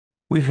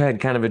We've had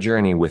kind of a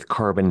journey with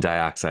carbon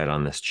dioxide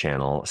on this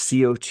channel.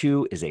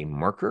 CO2 is a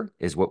marker,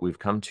 is what we've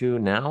come to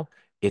now.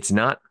 It's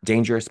not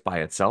dangerous by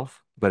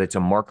itself, but it's a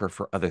marker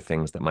for other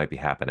things that might be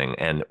happening.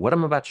 And what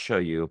I'm about to show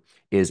you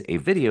is a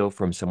video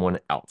from someone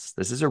else.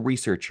 This is a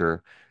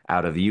researcher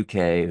out of the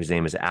UK whose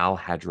name is Al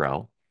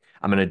Haddrell.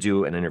 I'm going to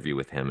do an interview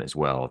with him as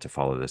well to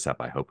follow this up,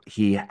 I hope.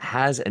 He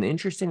has an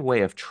interesting way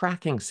of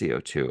tracking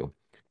CO2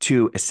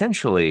 to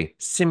essentially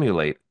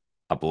simulate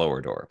a blower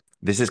door.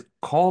 This is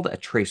called a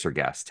tracer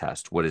gas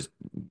test, what is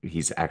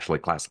he's actually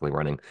classically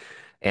running.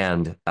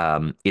 And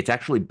it's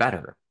actually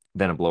better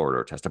than a blower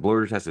door test. A blower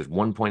door test is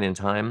one point in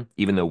time,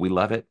 even though we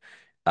love it.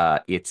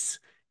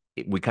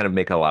 We kind of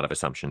make a lot of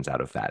assumptions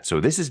out of that.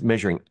 So this is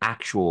measuring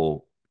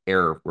actual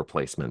air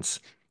replacements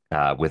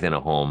within a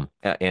home,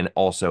 and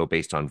also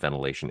based on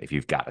ventilation if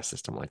you've got a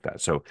system like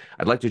that. So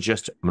I'm going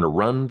to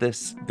run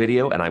this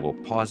video and I will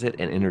pause it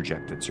and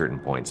interject at certain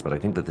points, but I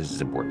think that this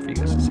is important for you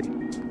guys to see.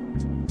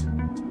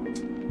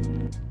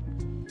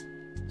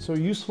 So a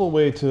useful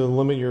way to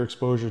limit your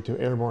exposure to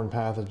airborne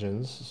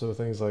pathogens, so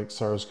things like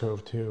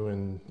SARS-CoV-2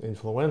 and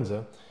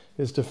influenza,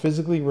 is to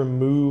physically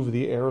remove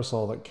the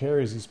aerosol that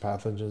carries these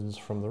pathogens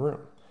from the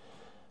room.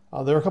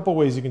 There are a couple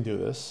ways you can do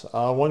this.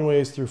 One way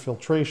is through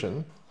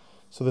filtration,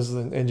 so this is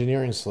an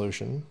engineering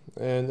solution,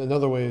 and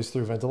another way is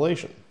through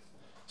ventilation,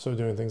 so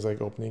doing things like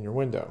opening your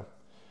window.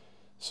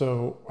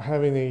 So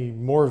having a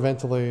more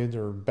ventilated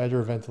or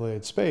better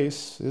ventilated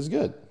space is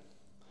good.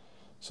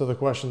 So the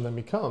question then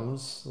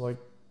becomes, like,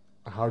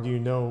 how do you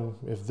know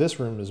if this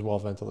room is well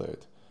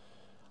ventilated?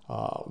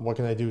 What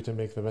can I do to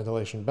make the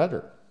ventilation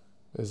better?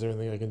 Is there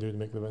anything I can do to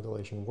make the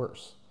ventilation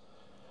worse?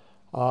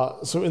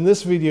 So in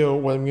this video,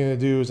 what I'm going to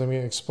do is I'm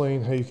going to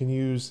explain how you can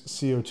use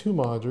CO2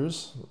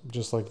 monitors,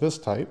 just like this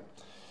type,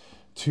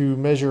 to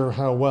measure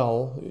how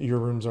well your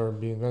rooms are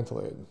being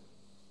ventilated.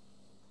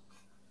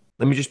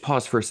 Let me just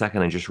pause for a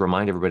second and just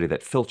remind everybody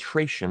that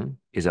filtration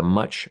is a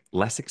much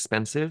less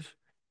expensive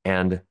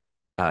and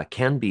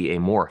can be a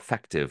more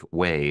effective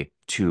way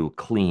to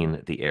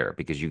clean the air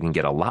because you can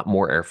get a lot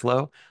more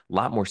airflow, a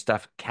lot more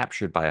stuff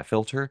captured by a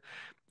filter.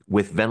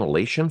 With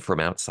ventilation from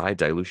outside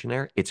dilution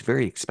air, it's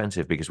very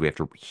expensive because we have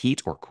to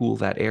heat or cool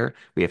that air.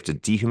 We have to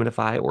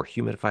dehumidify or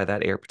humidify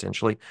that air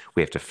potentially.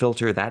 We have to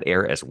filter that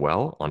air as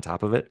well on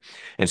top of it.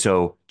 And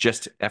so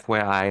just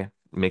FYI,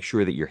 make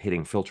sure that you're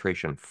hitting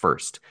filtration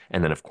first.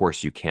 And then, of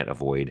course, you can't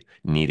avoid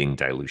needing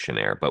dilution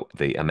air, but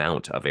the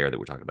amount of air that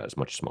we're talking about is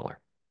much smaller.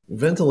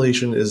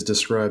 Ventilation is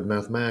described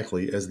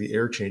mathematically as the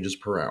air changes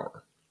per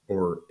hour,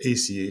 or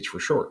ACH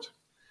for short.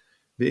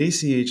 The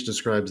ACH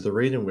describes the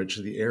rate in which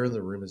the air in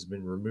the room has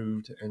been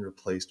removed and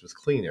replaced with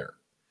clean air.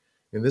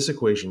 In this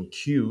equation,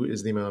 Q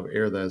is the amount of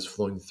air that is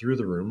flowing through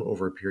the room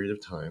over a period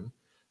of time.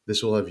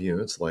 This will have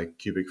units like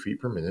cubic feet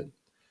per minute.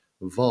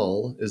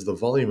 Vol is the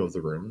volume of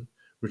the room,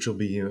 which will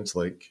be units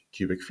like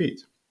cubic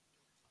feet.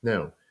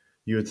 Now,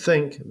 you would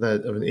think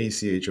that of an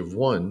ACH of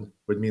 1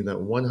 would mean that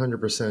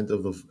 100%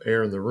 of the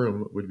air in the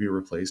room would be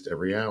replaced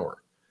every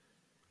hour.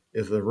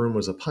 If the room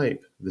was a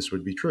pipe, this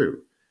would be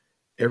true.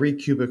 Every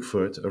cubic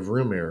foot of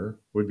room air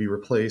would be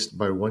replaced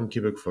by 1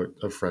 cubic foot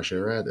of fresh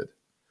air added.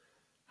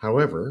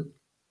 However,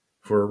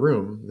 for a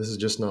room, this is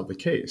just not the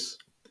case.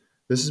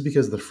 This is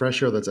because the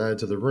fresh air that's added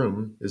to the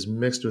room is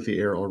mixed with the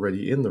air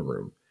already in the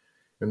room,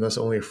 and thus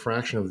only a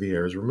fraction of the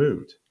air is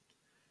removed.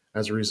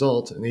 As a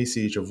result, an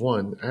ACH of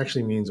 1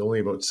 actually means only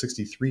about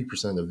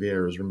 63% of the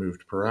air is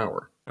removed per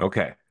hour.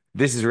 Okay.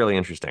 This is really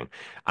interesting.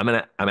 I'm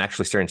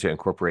actually starting to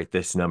incorporate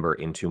this number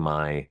into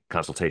my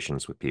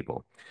consultations with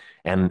people.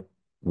 And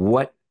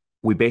what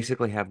we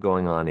basically have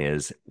going on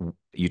is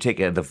you take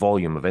the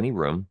volume of any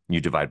room,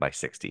 you divide by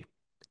 60,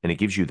 and it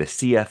gives you the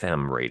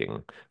CFM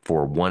rating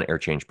for one air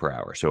change per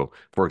hour. So,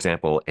 for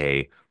example,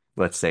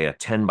 let's say a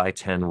 10 by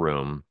 10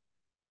 room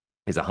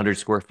is 100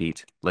 square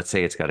feet. Let's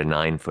say it's got a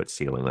 9-foot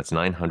ceiling. That's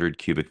 900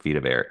 cubic feet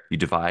of air. You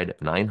divide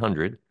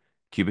 900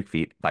 cubic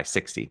feet by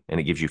 60,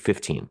 and it gives you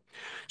 15.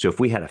 So if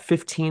we had a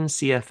 15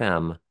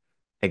 CFM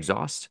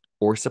exhaust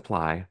or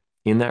supply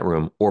in that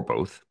room, or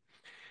both,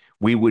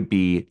 we would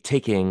be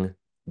taking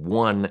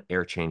one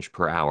air change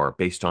per hour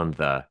based on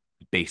the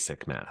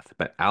basic math.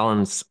 But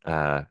Alan's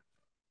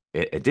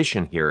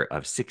addition here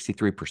of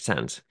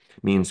 63%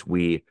 means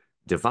we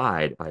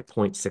divide by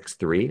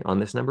 0.63 on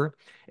this number,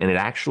 and it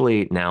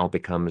actually now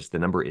becomes the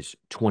number is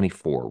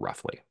 24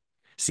 roughly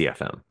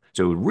CFM.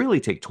 So it would really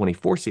take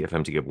 24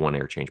 CFM to give one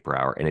air change per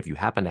hour. And if you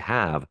happen to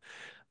have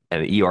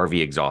an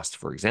ERV exhaust,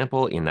 for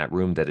example, in that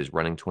room that is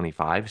running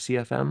 25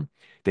 CFM,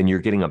 then you're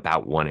getting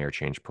about one air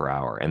change per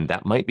hour. And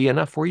that might be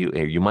enough for you.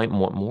 You might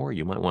want more,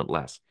 you might want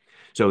less.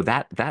 So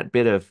that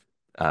bit of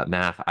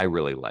math I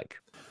really like.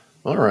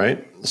 All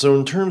right, so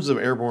in terms of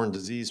airborne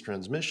disease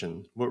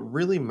transmission, what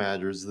really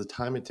matters is the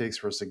time it takes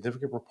for a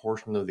significant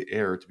proportion of the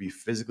air to be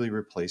physically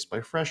replaced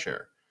by fresh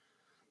air.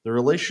 The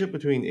relationship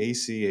between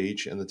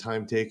ACH and the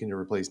time taken to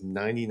replace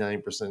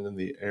 99% of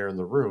the air in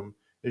the room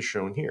is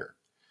shown here.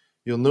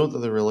 You'll note that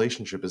the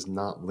relationship is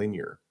not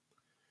linear.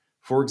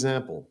 For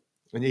example,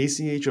 an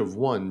ACH of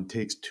 1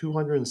 takes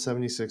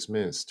 276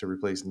 minutes to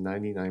replace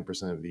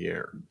 99% of the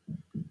air.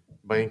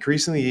 By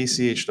increasing the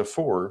ACH to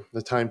 4,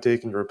 the time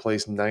taken to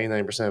replace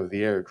 99% of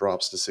the air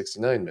drops to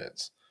 69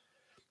 minutes.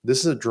 This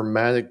is a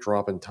dramatic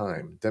drop in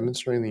time,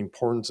 demonstrating the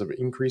importance of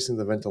increasing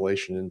the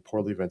ventilation in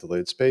poorly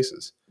ventilated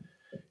spaces.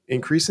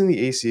 Increasing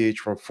the ACH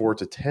from 4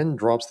 to 10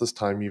 drops this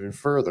time even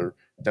further,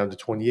 down to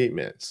 28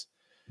 minutes.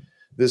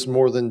 This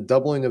more than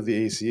doubling of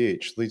the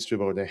ACH leads to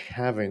about a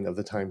halving of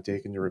the time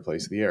taken to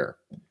replace the air.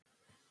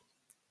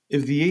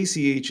 If the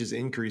ACH is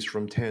increased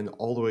from 10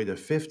 all the way to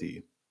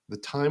 50, the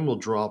time will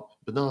drop,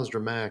 but not as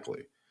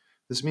dramatically.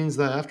 This means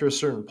that after a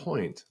certain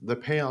point, the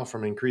payoff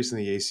from increasing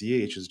the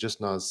ACH is just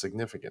not as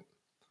significant.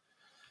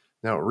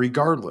 Now,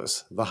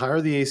 regardless, the higher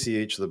the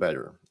ACH, the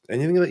better.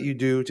 Anything that you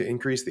do to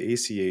increase the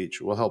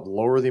ACH will help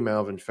lower the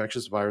amount of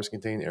infectious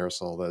virus-contained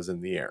aerosol that is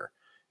in the air,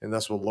 and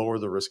thus will lower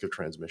the risk of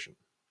transmission.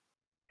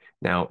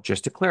 Now,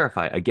 just to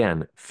clarify,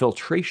 again,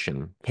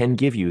 filtration can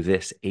give you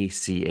this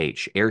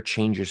ACH. Air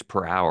changes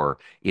per hour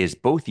is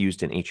both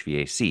used in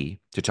HVAC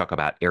to talk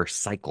about air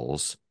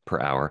cycles per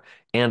hour,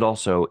 and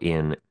also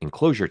in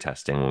enclosure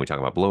testing when we talk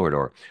about blower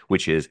door,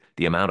 which is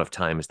the amount of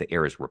times the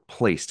air is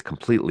replaced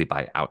completely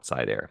by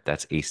outside air.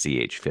 That's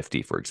ACH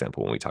 50, for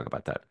example, when we talk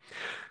about that.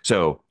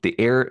 So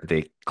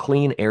the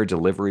clean air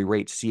delivery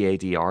rate,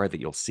 CADR,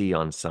 that you'll see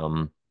on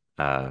some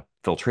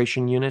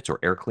filtration units or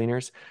air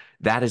cleaners,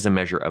 that is a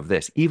measure of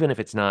this. Even if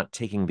it's not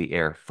taking the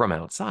air from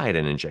outside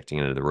and injecting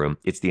it into the room,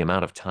 it's the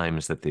amount of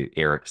times that the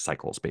air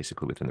cycles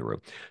basically within the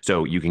room.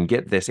 So you can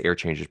get this air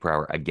changes per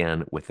hour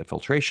again with the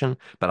filtration,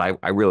 but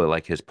I really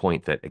like his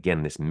point that,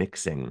 again, this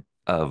mixing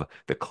of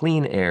the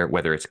clean air,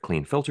 whether it's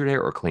clean filtered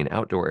air or clean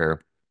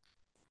outdoor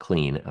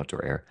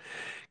air,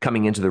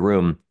 coming into the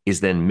room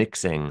is then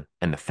mixing.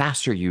 And the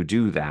faster you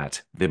do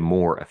that, the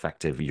more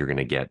effective you're going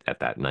to get at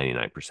that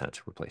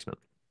 99% replacement.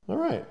 All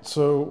right,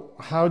 so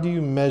how do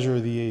you measure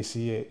the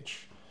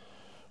ACH?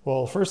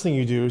 Well, first thing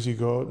you do is you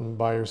go out and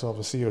buy yourself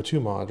a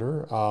CO2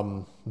 monitor.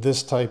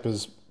 This type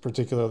is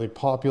particularly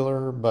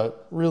popular,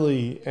 but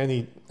really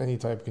any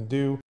type can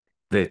do.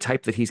 The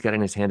type that he's got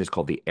in his hand is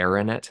called the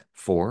Aranet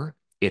 4.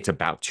 It's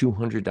about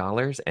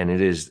 $200, and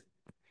it is,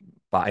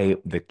 by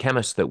the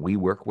chemists that we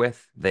work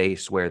with, they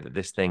swear that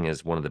this thing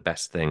is one of the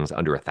best things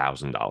under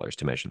 $1,000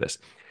 to measure this.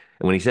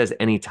 And when he says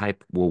any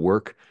type will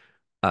work,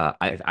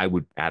 I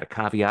would add a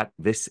caveat.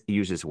 This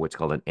uses what's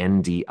called an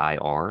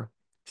NDIR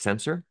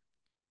sensor,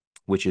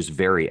 which is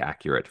very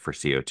accurate for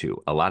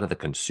CO2. A lot of the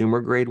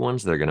consumer grade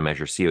ones that are going to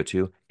measure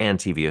CO2 and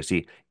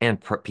TVOC and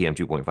PM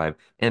 2.5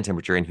 and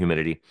temperature and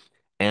humidity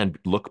and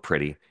look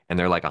pretty, and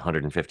they're like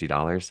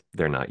 $150,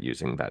 they're not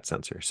using that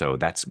sensor. So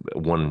that's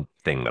one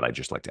thing that I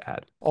just like to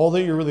add. All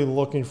that you're really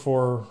looking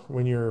for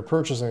when you're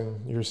purchasing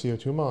your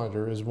CO2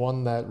 monitor is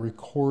one that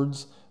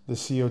records the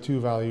CO2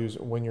 values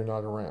when you're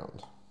not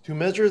around. To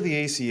measure the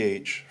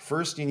ACH,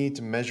 first you need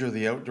to measure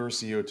the outdoor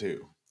CO2.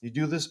 You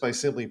do this by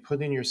simply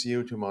putting your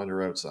CO2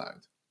 monitor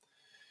outside.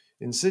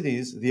 In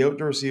cities, the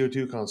outdoor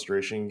CO2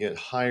 concentration can get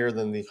higher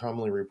than the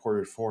commonly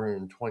reported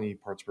 420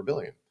 parts per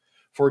billion.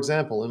 For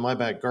example, in my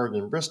back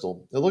garden in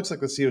Bristol, it looks like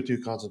the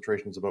CO2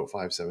 concentration is about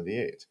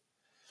 578.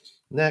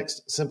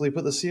 Next, simply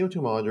put the CO2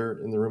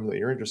 monitor in the room that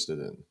you're interested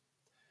in.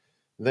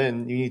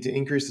 Then you need to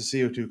increase the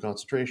CO2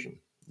 concentration.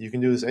 You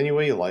can do this any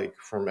way you like,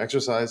 from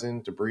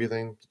exercising to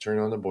breathing to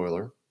turning on the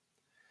boiler.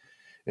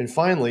 And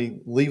finally,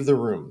 leave the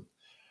room.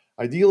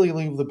 Ideally,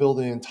 leave the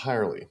building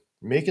entirely.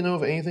 Make a note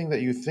of anything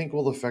that you think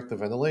will affect the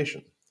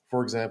ventilation.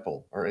 For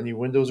example, are any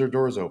windows or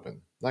doors open?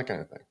 That kind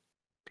of thing.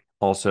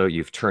 Also,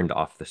 you've turned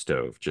off the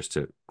stove, just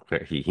to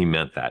clear. He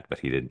meant that, but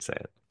he didn't say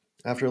it.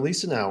 After at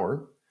least an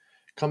hour,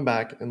 come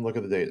back and look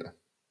at the data.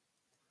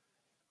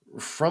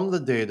 From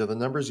the data, the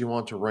numbers you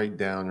want to write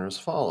down are as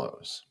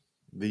follows: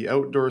 the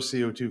outdoor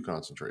CO2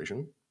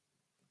 concentration,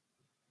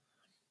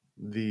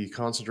 the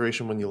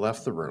concentration when you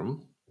left the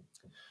room,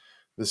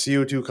 the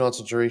CO2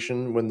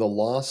 concentration when the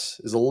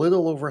loss is a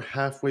little over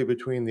halfway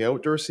between the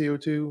outdoor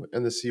CO2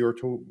 and the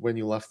CO2 when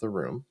you left the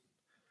room,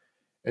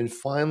 and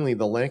finally,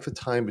 the length of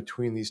time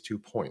between these 2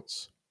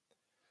 points.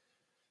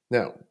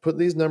 Now, put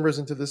these numbers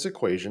into this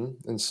equation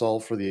and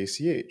solve for the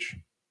ACH.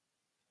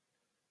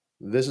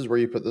 This is where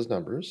you put those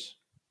numbers,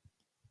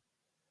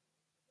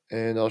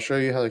 and I'll show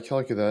you how to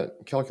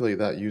calculate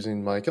that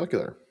using my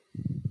calculator.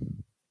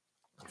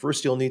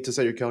 First, you'll need to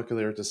set your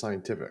calculator to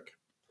scientific.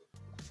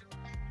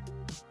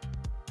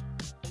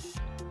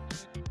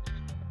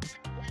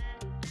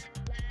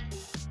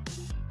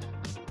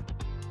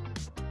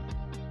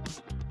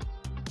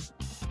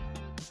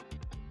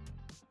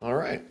 All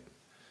right,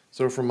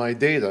 so for my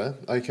data,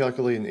 I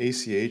calculate an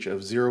ACH of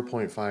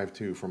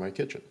 0.52 for my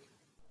kitchen.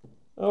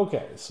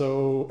 Okay,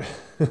 so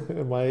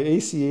my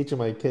ACH in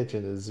my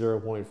kitchen is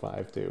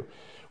 0.52,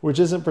 which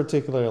isn't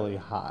particularly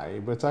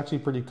high, but it's actually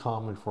pretty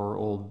common for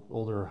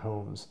older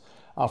homes.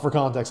 For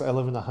context, I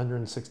live in a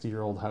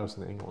 160-year-old house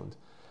in England,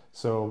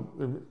 so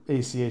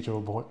ACH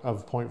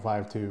of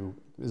 0.52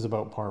 is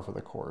about par for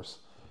the course.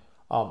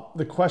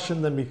 The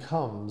question then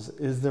becomes,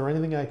 is there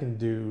anything I can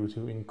do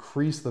to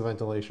increase the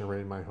ventilation rate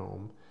in my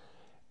home?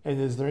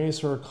 And is there any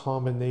sort of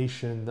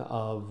combination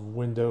of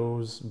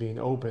windows being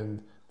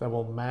opened that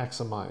will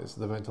maximize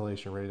the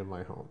ventilation rate of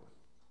my home.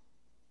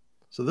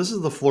 So this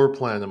is the floor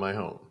plan of my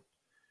home,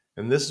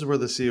 and this is where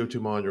the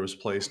CO2 monitor was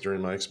placed during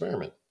my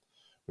experiment.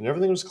 When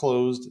everything was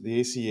closed,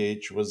 the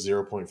ACH was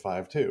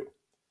 0.52.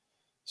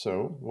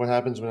 So what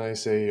happens when I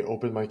say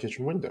open my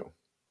kitchen window?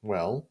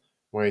 Well,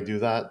 when I do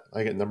that,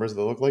 I get numbers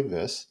that look like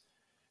this.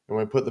 And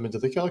when I put them into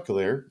the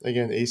calculator, I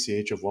get an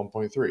ACH of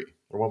 1.3,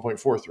 or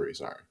 1.43,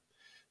 sorry.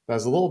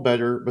 That's a little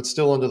better, but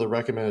still under the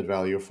recommended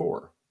value of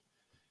 4.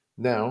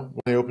 Now,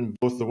 when I open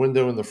both the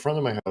window in the front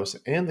of my house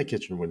and the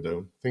kitchen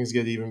window, things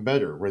get even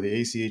better, where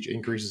the ACH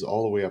increases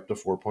all the way up to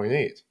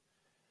 4.8.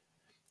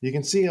 You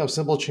can see how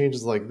simple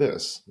changes like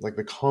this, like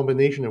the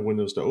combination of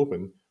windows to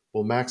open,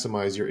 will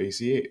maximize your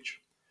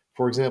ACH.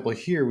 For example,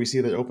 here we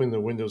see that opening the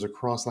windows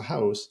across the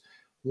house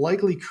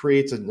likely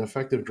creates an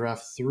effective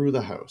draft through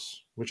the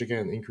house, which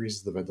again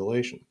increases the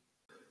ventilation.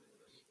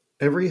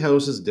 Every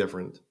house is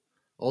different.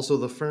 Also,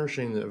 the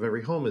furnishing of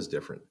every home is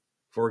different.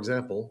 For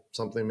example,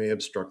 something may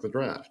obstruct the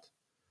draft.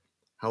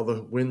 How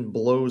the wind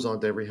blows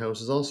onto every house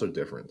is also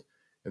different,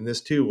 and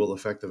this too will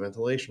affect the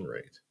ventilation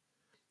rate.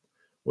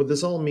 What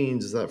this all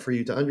means is that for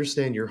you to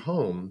understand your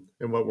home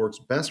and what works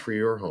best for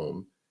your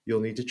home,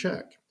 you'll need to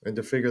check. And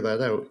to figure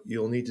that out,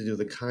 you'll need to do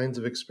the kinds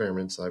of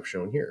experiments I've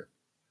shown here.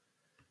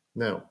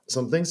 Now,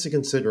 some things to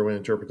consider when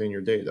interpreting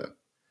your data.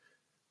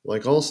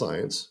 Like all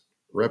science,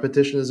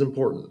 repetition is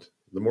important.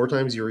 The more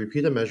times you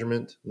repeat a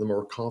measurement, the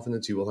more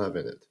confidence you will have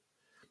in it.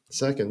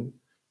 Second,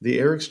 the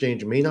air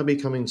exchange may not be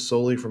coming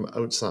solely from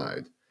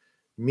outside,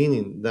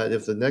 meaning that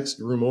if the next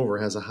room over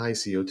has a high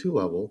CO2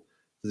 level,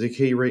 the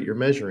decay rate you're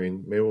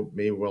measuring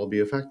may well be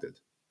affected.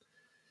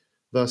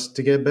 Thus,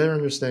 to get a better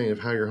understanding of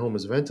how your home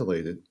is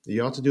ventilated,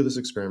 you ought to do this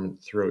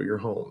experiment throughout your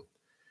home.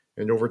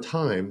 And over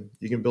time,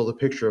 you can build a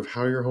picture of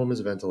how your home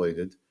is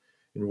ventilated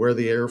and where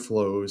the air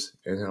flows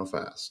and how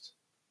fast.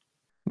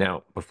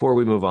 Now, before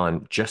we move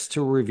on, just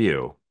to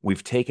review,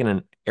 we've taken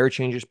an air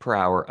changes per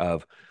hour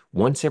of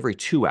once every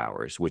 2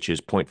 hours, which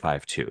is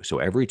 0.52. So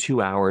every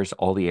 2 hours,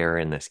 all the air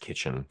in this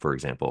kitchen, for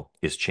example,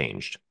 is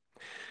changed.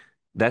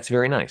 That's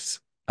very nice.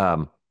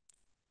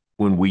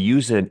 When we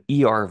use an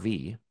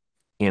ERV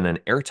in an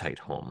airtight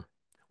home,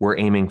 we're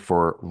aiming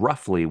for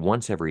roughly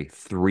once every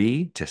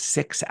 3 to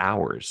 6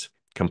 hours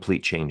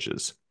complete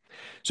changes.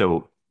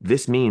 So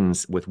this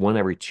means with one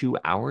every 2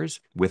 hours,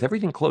 with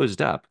everything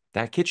closed up,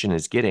 that kitchen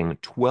is getting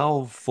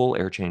 12 full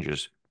air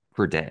changes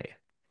per day,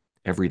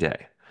 every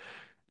day.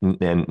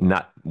 And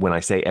not when I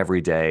say every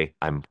day,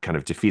 I'm kind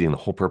of defeating the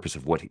whole purpose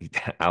of what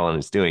Alan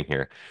is doing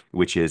here,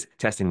 which is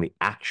testing the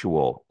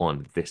actual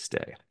on this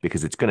day,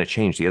 because it's going to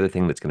change. The other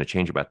thing that's going to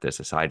change about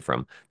this, aside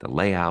from the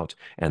layout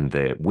and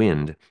the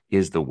wind,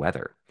 is the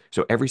weather.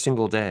 So every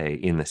single day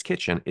in this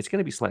kitchen, it's going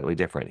to be slightly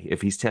different.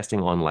 If he's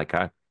testing on like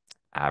a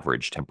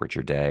average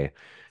temperature day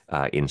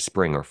in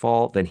spring or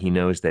fall, then he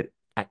knows that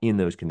in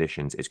those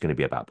conditions, it's going to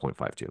be about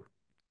 0.52.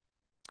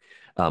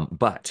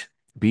 But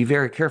be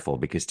very careful,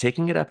 because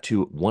taking it up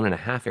to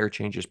 1.5 air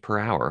changes per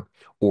hour,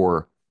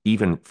 or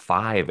even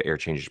 5 air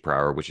changes per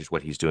hour, which is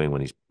what he's doing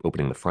when he's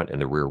opening the front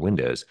and the rear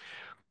windows,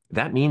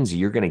 that means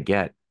you're going to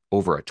get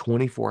over a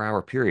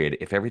 24-hour period,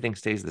 if everything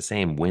stays the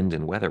same wind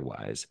and weather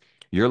wise,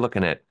 you're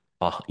looking at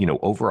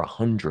over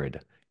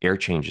 100 air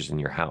changes in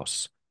your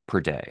house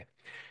per day.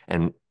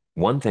 And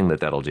one thing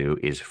that'll do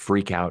is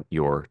freak out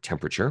your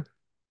temperature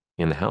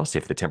in the house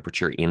if the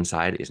temperature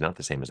inside is not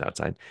the same as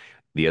outside.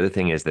 The other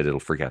thing is that it'll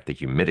freak out the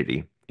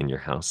humidity in your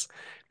house,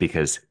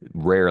 because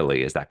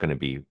rarely is that going to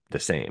be the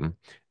same,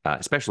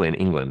 especially in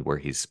England where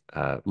he's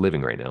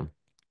living right now.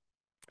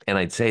 And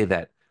I'd say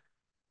that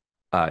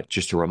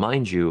just to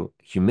remind you,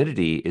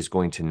 humidity is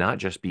going to not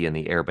just be in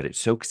the air, but it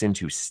soaks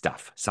into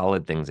stuff,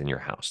 solid things in your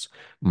house,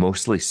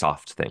 mostly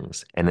soft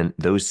things. And then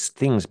those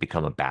things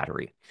become a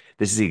battery.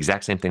 This is the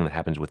exact same thing that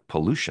happens with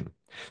pollution.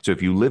 So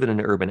if you live in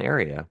an urban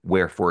area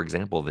where, for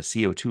example, the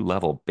CO2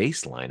 level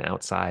baseline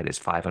outside is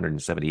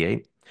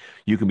 578,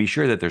 you can be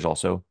sure that there's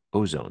also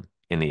ozone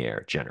in the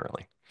air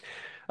generally.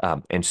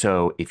 And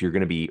so if you're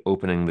going to be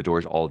opening the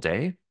doors all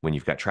day when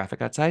you've got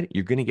traffic outside,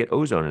 you're going to get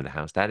ozone in the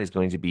house. That is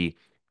going to be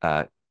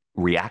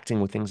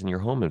reacting with things in your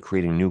home and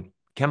creating new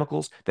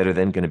chemicals that are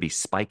then going to be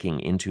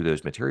spiking into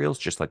those materials,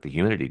 just like the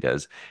humidity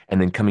does,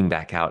 and then coming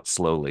back out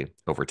slowly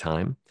over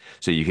time.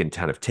 So you can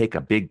kind of take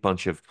a big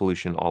bunch of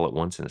pollution all at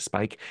once in a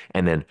spike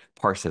and then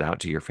parse it out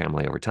to your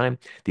family over time.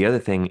 The other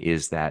thing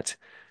is that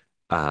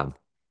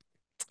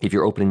if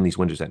you're opening these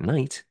windows at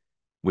night,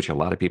 which a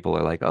lot of people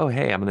are like, oh,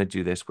 hey, I'm going to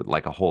do this with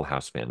like a whole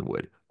house fan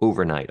would.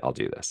 Overnight, I'll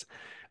do this.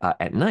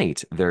 At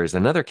night, there's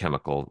another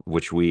chemical,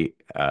 which we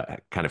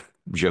kind of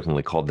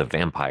jokingly called the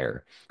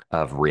vampire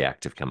of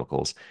reactive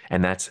chemicals,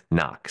 and that's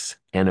NOx,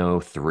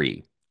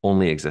 NO3.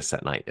 Only exists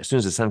at night. As soon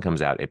as the sun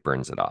comes out, it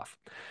burns it off.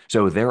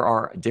 So there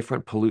are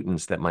different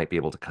pollutants that might be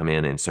able to come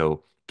in. And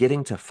so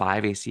getting to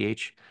 5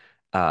 ACH,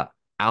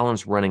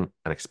 Alan's running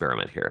an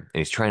experiment here, and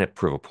he's trying to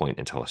prove a point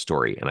and tell a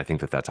story. And I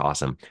think that that's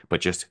awesome.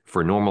 But just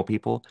for normal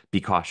people,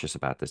 be cautious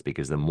about this,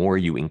 because the more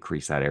you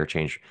increase that air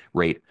change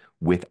rate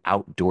with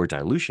outdoor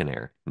dilution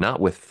air, not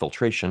with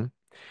filtration,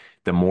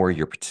 the more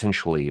you're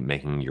potentially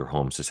making your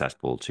home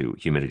susceptible to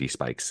humidity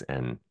spikes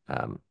and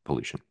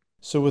pollution.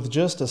 So with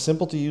just a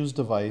simple to use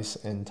device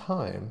and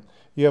time,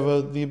 you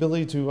have the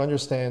ability to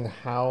understand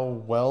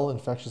how well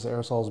infectious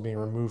aerosol is being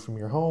removed from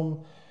your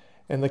home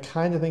and the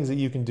kind of things that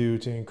you can do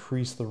to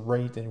increase the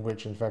rate in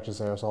which infectious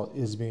aerosol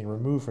is being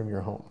removed from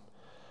your home.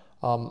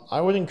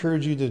 I would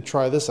encourage you to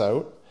try this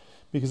out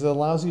because it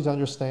allows you to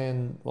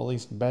understand, well, at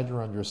least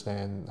better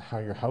understand, how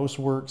your house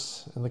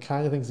works and the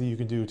kind of things that you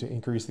can do to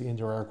increase the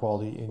indoor air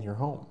quality in your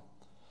home.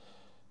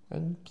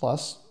 And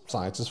plus,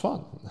 science is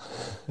fun.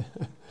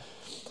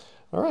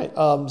 All right,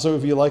 so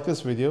if you like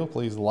this video,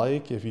 please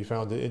like. If you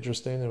found it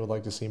interesting and would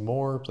like to see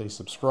more, please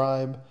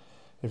subscribe.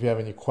 If you have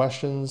any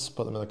questions,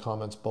 put them in the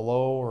comments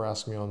below or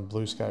ask me on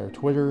Blue Sky or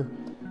Twitter.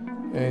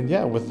 And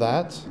yeah, with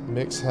that,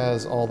 Mix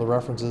has all the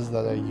references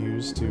that I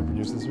use to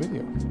produce this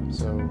video.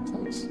 So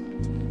thanks.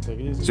 Take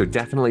it easy. So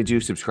definitely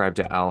do subscribe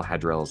to Al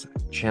Haddrell's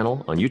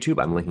channel on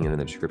YouTube. I'm linking it in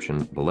the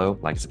description below.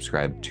 Like,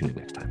 subscribe, tune in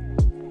next time.